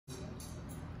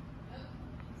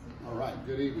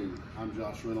Good evening. I'm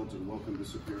Josh Reynolds and welcome to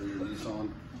Superior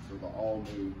Nissan for the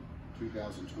all-new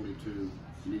 2022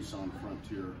 Nissan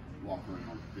Frontier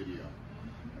walk-around video.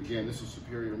 Again, this is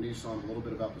Superior Nissan. A little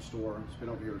bit about the store. It's been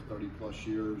over here 30 plus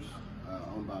years,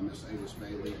 owned by Miss Avis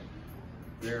Bailey.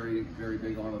 Very, very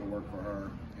big honor to work for her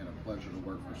and a pleasure to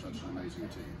work for such an amazing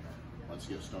team. Let's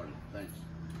get started. Thanks.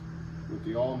 With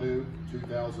the all-new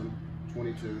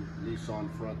 2022 Nissan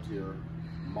Frontier,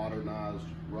 modernized,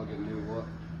 rugged new look,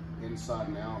 inside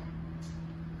and out,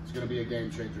 it's going to be a game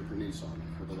changer for Nissan.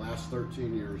 For the last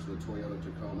 13 years, the Toyota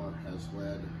Tacoma has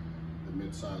led the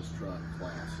mid-size truck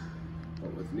class.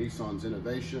 But with Nissan's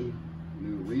innovation,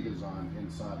 new redesign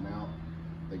inside and out,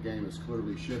 the game has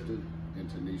clearly shifted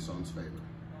into Nissan's favor.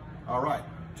 All right,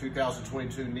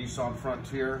 2022 Nissan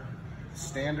Frontier,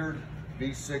 standard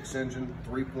V6 engine,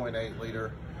 3.8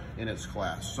 liter in its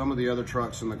class. Some of the other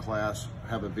trucks in the class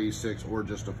have a V6 or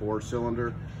just a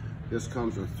 4-cylinder. This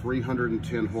comes with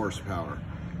 310 horsepower.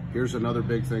 Here's another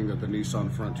big thing that the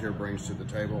Nissan Frontier brings to the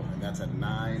table, and that's a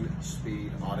 9-speed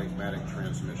automatic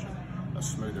transmission. A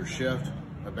smoother shift,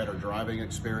 a better driving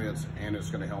experience, and it's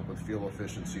going to help with fuel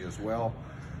efficiency as well.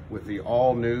 With the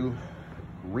all-new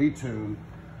retuned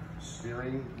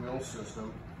steering wheel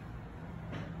system,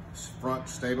 front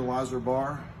stabilizer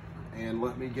bar, and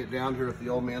let me get down here if the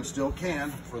old man still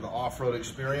can for the off-road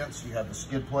experience. You have the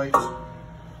skid plates,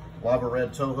 lava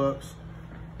red tow hooks,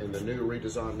 and the new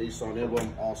redesigned Nissan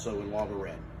emblem also in lava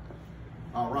red.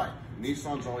 All right,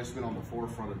 Nissan's always been on the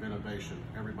forefront of innovation.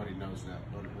 Everybody knows that.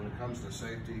 But when it comes to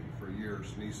safety, for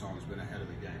years, Nissan's been ahead of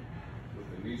the game.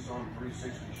 With the Nissan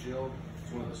 360 Shield,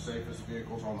 it's one of the safest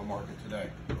vehicles on the market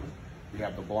today. You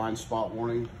have the blind spot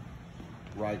warning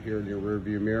right here in your rear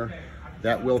view mirror.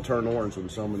 That will turn orange when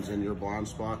someone's in your blind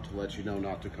spot to let you know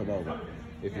not to come over.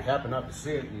 If you happen not to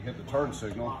see it and you hit the turn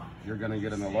signal, you're going to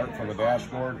get an alert from the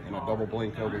dashboard and a double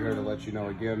blink over here to let you know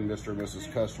again, Mr. and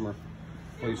Mrs. Customer,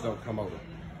 please don't come over.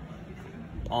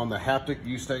 On the haptic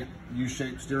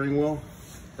U-shaped steering wheel,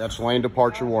 that's lane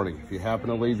departure warning. If you happen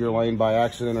to leave your lane by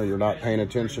accident or you're not paying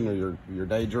attention or you're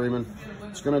daydreaming,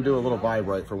 it's going to do a little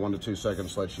vibrate for 1 to 2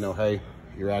 seconds to let you know, hey,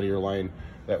 you're out of your lane.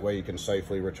 That way you can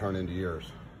safely return into yours.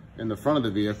 In the front of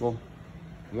the vehicle,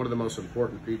 one of the most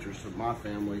important features for my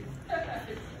family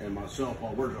and myself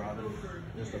while we're driving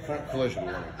is the front collision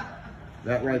warning.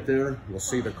 That right there, you'll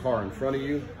see the car in front of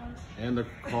you and the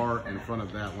car in front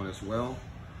of that one as well.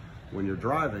 When you're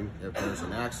driving, if there's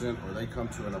an accident or they come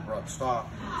to an abrupt stop,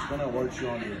 it's going to alert you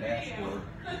on your dashboard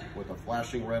with a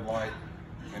flashing red light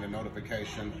and a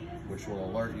notification which will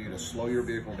alert you to slow your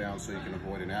vehicle down so you can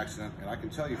avoid an accident. And I can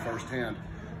tell you firsthand,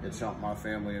 it's helped my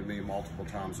family and me multiple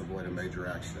times avoid a major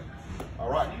accident. All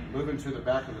right, moving to the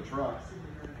back of the truck,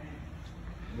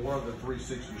 more of the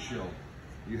 360 Shield.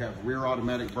 You have rear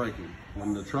automatic braking.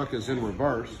 When the truck is in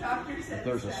reverse, if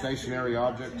there's a stationary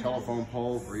object, telephone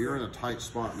pole, or you're in a tight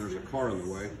spot and there's a car in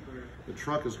the way, the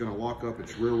truck is going to lock up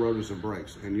its rear rotors and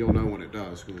brakes, and you'll know when it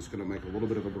does because it's going to make a little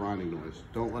bit of a grinding noise.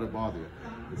 Don't let it bother you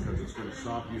because it's going to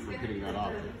stop you from hitting that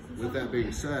object. With that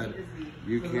being said,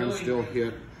 you can still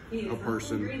hit a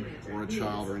person or a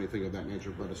child or anything of that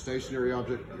nature, but a stationary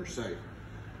object, you're safe.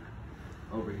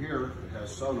 Over here, it has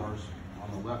sonars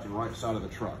on the left and right side of the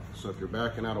truck. So if you're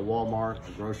backing out of Walmart,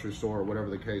 the grocery store, or whatever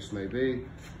the case may be,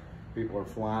 people are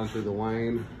flying through the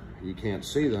lane, you can't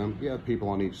see them, you have people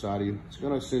on each side of you, it's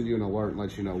gonna send you an alert and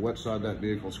let you know what side that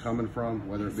vehicle's coming from,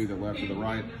 whether it be the left or the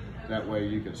right. That way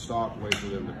you can stop, wait for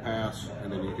them to pass,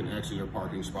 and then you can exit your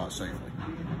parking spot safely.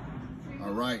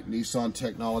 All right, Nissan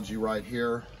technology right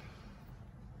here.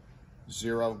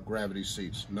 0 gravity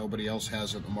seats. Nobody else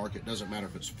has it in the market. Doesn't matter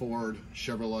if it's Ford,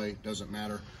 Chevrolet, doesn't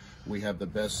matter. We have the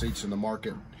best seats in the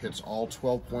market. Hits all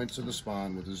 12 points of the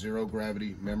spine with a 0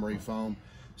 gravity memory foam.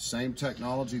 Same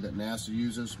technology that NASA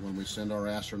uses when we send our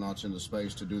astronauts into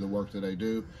space to do the work that they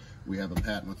do. We have a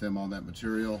patent with them on that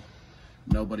material.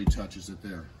 Nobody touches it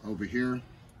there. Over here,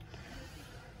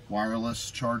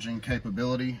 wireless charging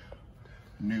capability,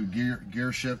 new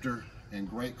gear shifter, and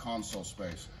great console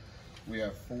space. We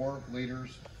have 4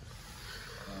 liters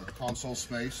of console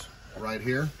space right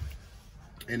here.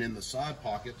 And in the side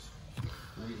pockets,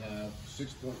 we have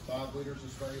 6.5 liters of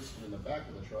space. And in the back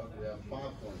of the truck, we have 5.7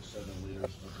 liters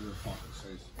of rear pocket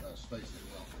space as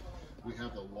well. We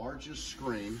have the largest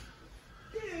screen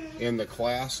in the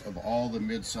class of all the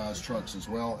mid-size trucks as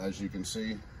well. As you can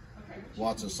see,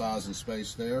 lots of size and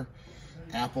space there.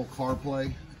 Apple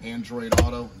CarPlay, Android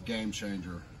Auto, game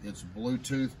changer. It's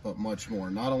Bluetooth, but much more.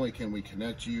 Not only can we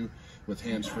connect you with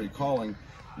hands-free calling,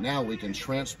 now we can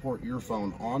transport your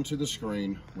phone onto the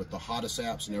screen with the hottest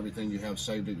apps and everything you have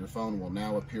saved at your phone will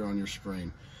now appear on your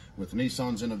screen. With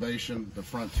Nissan's innovation, the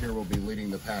Frontier will be leading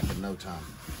the pack in no time.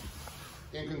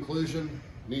 In conclusion,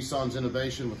 Nissan's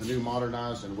innovation with the new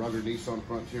modernized and rugged Nissan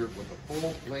Frontier with a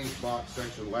full-length box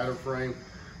section ladder frame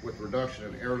with reduction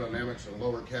in aerodynamics and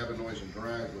lower cabin noise and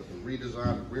drag with a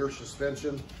redesigned rear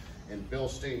suspension and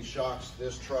Bilstein shocks.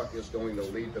 This truck is going to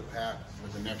lead the pack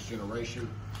with the next generation.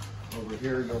 Over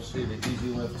here, you'll see the Easy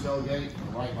Lift tailgate.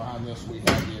 And right behind this, we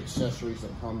have the accessories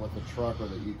that come with the truck or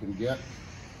that you can get.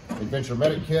 Adventure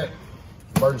Medic Kit,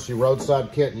 emergency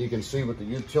roadside kit, and you can see with the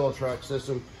Utilitrack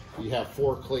system, you have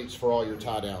 4 cleats for all your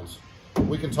tie downs.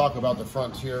 We can talk about the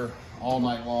Frontier all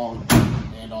night long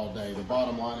and all day. The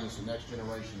bottom line is the next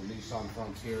generation of Nissan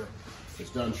Frontier.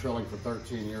 It's done trilling for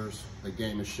 13 years. The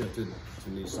game has shifted to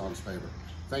Nissan's favor.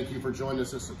 Thank you for joining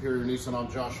us at Superior Nissan. I'm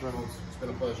Josh Reynolds. It's been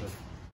a pleasure.